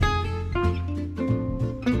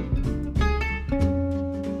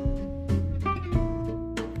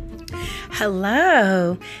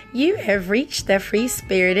Hello, you have reached the Free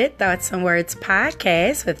Spirited Thoughts and Words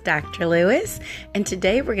podcast with Dr. Lewis, and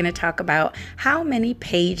today we're going to talk about how many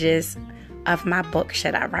pages of my book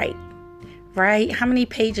should I write, right? How many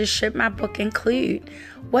pages should my book include?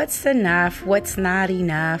 What's enough? What's not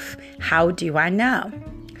enough? How do I know?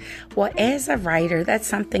 Well, as a writer, that's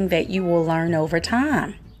something that you will learn over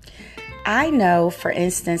time. I know, for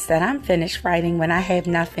instance, that I'm finished writing when I have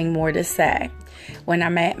nothing more to say. When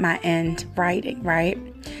I'm at my end writing, right?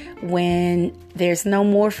 When there's no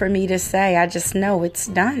more for me to say, I just know it's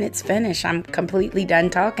done, it's finished. I'm completely done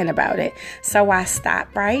talking about it. So I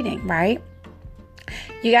stop writing, right?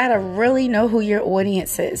 You got to really know who your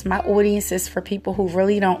audience is. My audience is for people who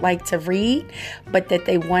really don't like to read, but that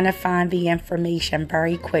they want to find the information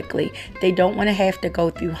very quickly. They don't want to have to go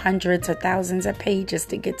through hundreds or thousands of pages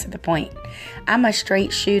to get to the point. I'm a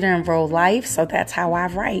straight shooter in real life, so that's how I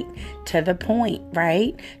write. To the point,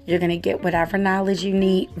 right? You're going to get whatever knowledge you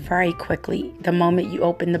need very quickly the moment you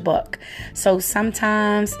open the book. So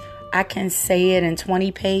sometimes I can say it in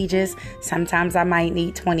 20 pages. Sometimes I might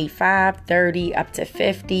need 25, 30, up to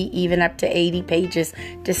 50, even up to 80 pages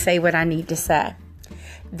to say what I need to say.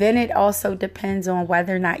 Then it also depends on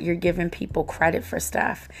whether or not you're giving people credit for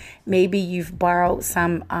stuff. Maybe you've borrowed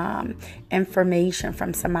some information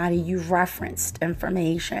from somebody, you've referenced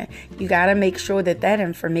information. You got to make sure that that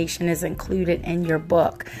information is included in your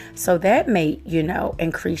book. So that may,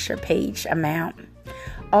 increase your page amount.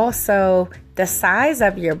 Also, the size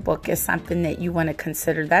of your book is something that you want to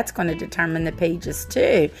consider. That's going to determine the pages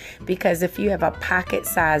too. Because if you have a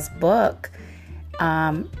pocket-sized book,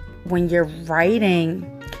 when you're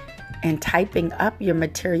writing and typing up your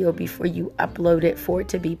material before you upload it for it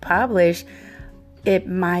to be published, it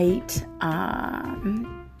might,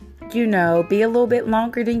 be a little bit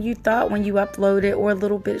longer than you thought when you upload it, or a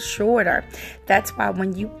little bit shorter. That's why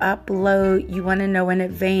when you upload, you want to know in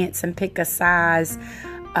advance and pick a size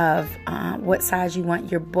of what size you want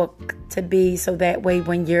your book to be, so that way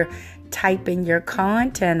when you're typing your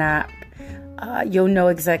content up, you'll know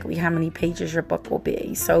exactly how many pages your book will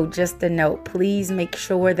be. So just a note, please make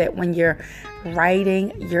sure that when you're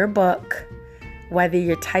writing your book, whether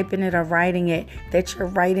you're typing it or writing it, that you're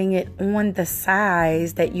writing it on the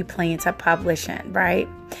size that you plan to publish in, right?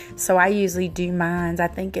 So I usually do mine, I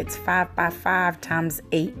think it's 5x5 times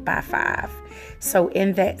 8x5. So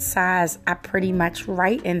in that size, I pretty much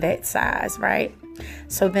write in that size, right?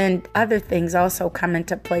 So then other things also come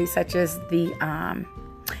into play, such as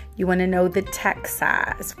you want to know the text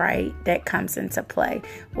size, right? That comes into play.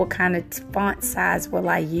 What kind of font size will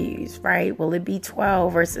I use, right? Will it be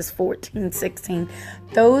 12 versus 14, 16?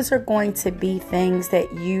 Those are going to be things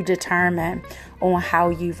that you determine on how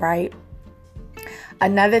you write.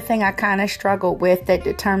 Another thing I kind of struggle with that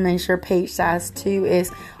determines your page size too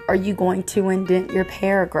is, are you going to indent your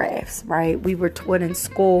paragraphs, right? We were taught in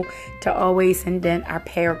school to always indent our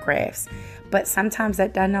paragraphs. But sometimes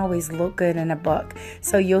that doesn't always look good in a book.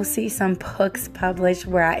 So you'll see some books published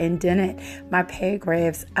where I indented my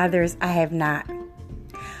paragraphs. Others I have not.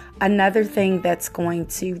 Another thing that's going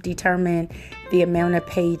to determine the amount of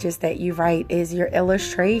pages that you write is your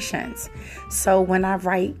illustrations. So when I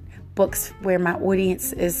write books where my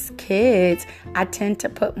audience is kids, I tend to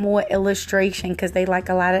put more illustration because they like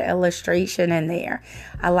a lot of illustration in there,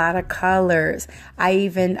 a lot of colors. I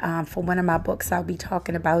even, for one of my books I'll be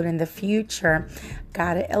talking about in the future,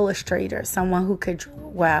 got an illustrator, someone who could draw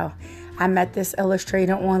well. I met this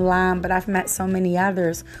illustrator online, but I've met so many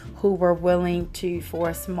others who were willing to, for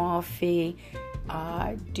a small fee,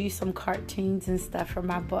 do some cartoons and stuff for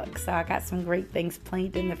my book. So I got some great things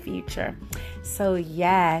planned in the future. So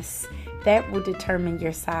yes, that will determine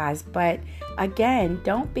your size. But again,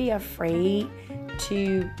 don't be afraid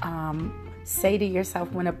to say to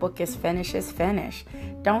yourself when a book is finished, it's finished.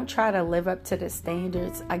 Don't try to live up to the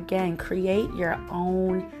standards. Again, create your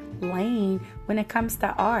own lane when it comes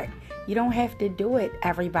to art. You don't have to do it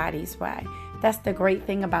everybody's way. That's the great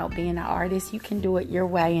thing about being an artist. You can do it your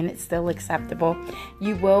way and it's still acceptable.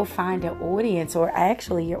 You will find an audience, or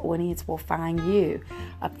actually your audience will find you,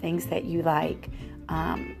 of things that you like.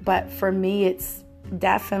 But for me, it's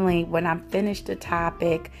definitely when I'm finished a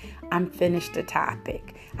topic, I'm finished a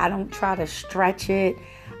topic. I don't try to stretch it.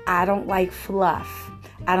 I don't like fluff.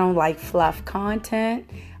 I don't like fluff content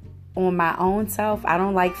on my own self. I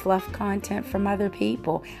don't like fluff content from other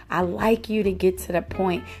people. I like you to get to the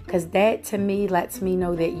point, because that to me lets me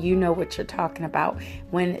know that you know what you're talking about.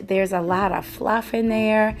 When there's a lot of fluff in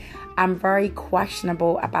there, I'm very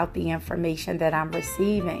questionable about the information that I'm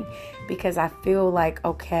receiving, because I feel like,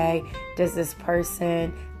 okay, does this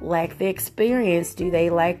person lack the experience? Do they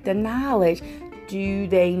lack the knowledge? Do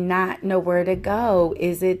they not know where to go?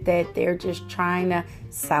 Is it that they're just trying to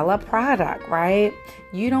sell a product, right?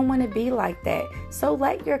 You don't want to be like that. So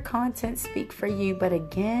let your content speak for you. But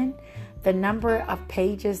again, the number of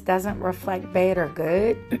pages doesn't reflect bad or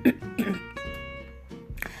good.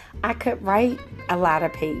 I could write a lot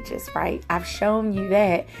of pages, right? I've shown you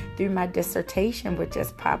that through my dissertation, which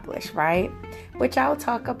is published, right? Which I'll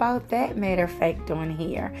talk about that, matter of fact, on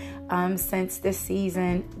here. Since this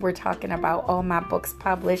season, we're talking about all my books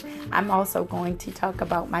published. I'm also going to talk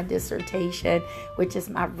about my dissertation, which is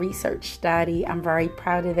my research study. I'm very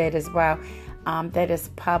proud of that as well. That is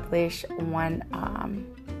published on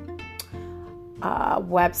a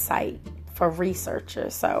website for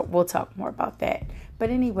researchers. So we'll talk more about that. But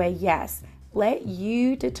anyway, yes, let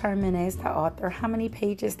you determine as the author how many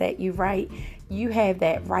pages that you write. You have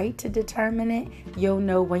that right to determine it. You'll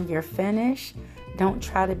know when you're finished. Don't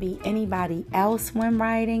try to be anybody else when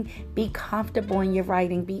writing. Be comfortable in your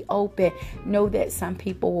writing. Be open. Know that some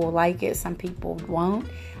people will like it, some people won't.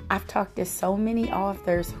 I've talked to so many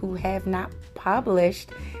authors who have not published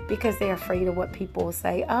because they're afraid of what people will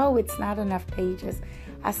say. Oh, it's not enough pages.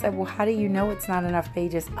 I said, well, how do you know it's not enough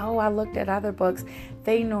pages? Oh, I looked at other books.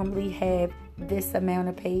 They normally have this amount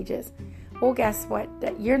of pages. Well, guess what?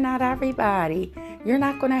 You're not everybody. You're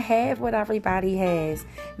not going to have what everybody has.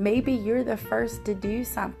 Maybe you're the first to do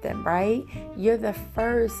something, right? You're the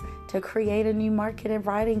first to create a new market in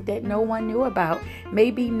writing that no one knew about.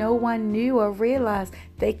 Maybe no one knew or realized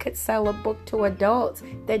they could sell a book to adults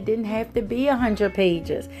that didn't have to be 100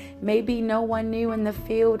 pages. Maybe no one knew in the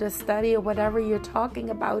field of study or whatever you're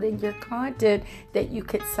talking about in your content that you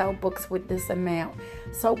could sell books with this amount.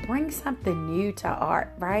 So bring something new to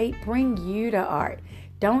art, right? Bring you to art.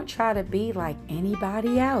 Don't try to be like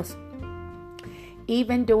anybody else.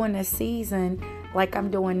 Even during a season like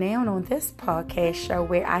I'm doing now on this podcast show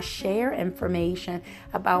where I share information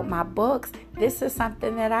about my books, this is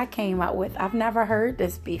something that I came up with. I've never heard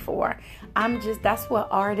this before. That's what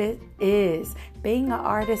art is. Being an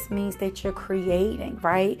artist means that you're creating,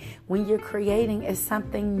 right? When you're creating, it's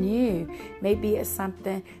something new. Maybe it's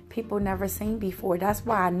something people never seen before. That's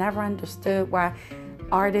why I never understood why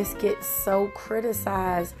artists get so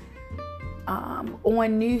criticized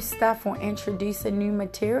on new stuff, on introducing new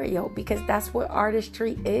material, because that's what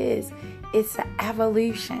artistry is. It's an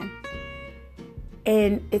evolution,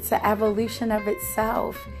 and it's an evolution of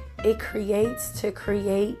itself. It creates to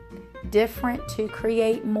create different, to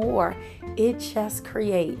create more. It just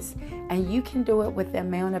creates, and you can do it with the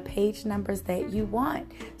amount of page numbers that you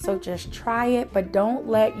want. So just try it, but don't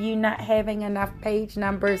let you not having enough page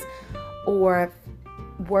numbers or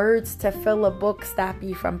words to fill a book stop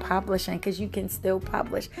you from publishing, because you can still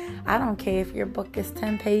publish. I don't care if your book is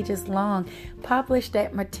 10 pages long. Publish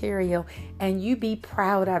that material and you be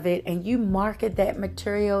proud of it, and you market that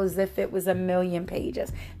material as if it was 1,000,000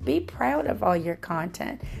 pages. Be proud of all your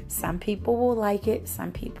content. Some people will like it,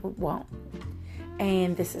 some people won't.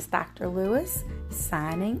 And this is Dr. Lewis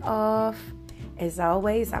signing off. As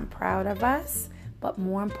always, I'm proud of us, but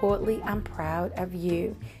more importantly, I'm proud of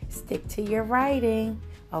you. Stick to your writing.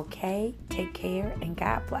 Okay, take care and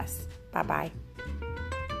God bless. Bye-bye.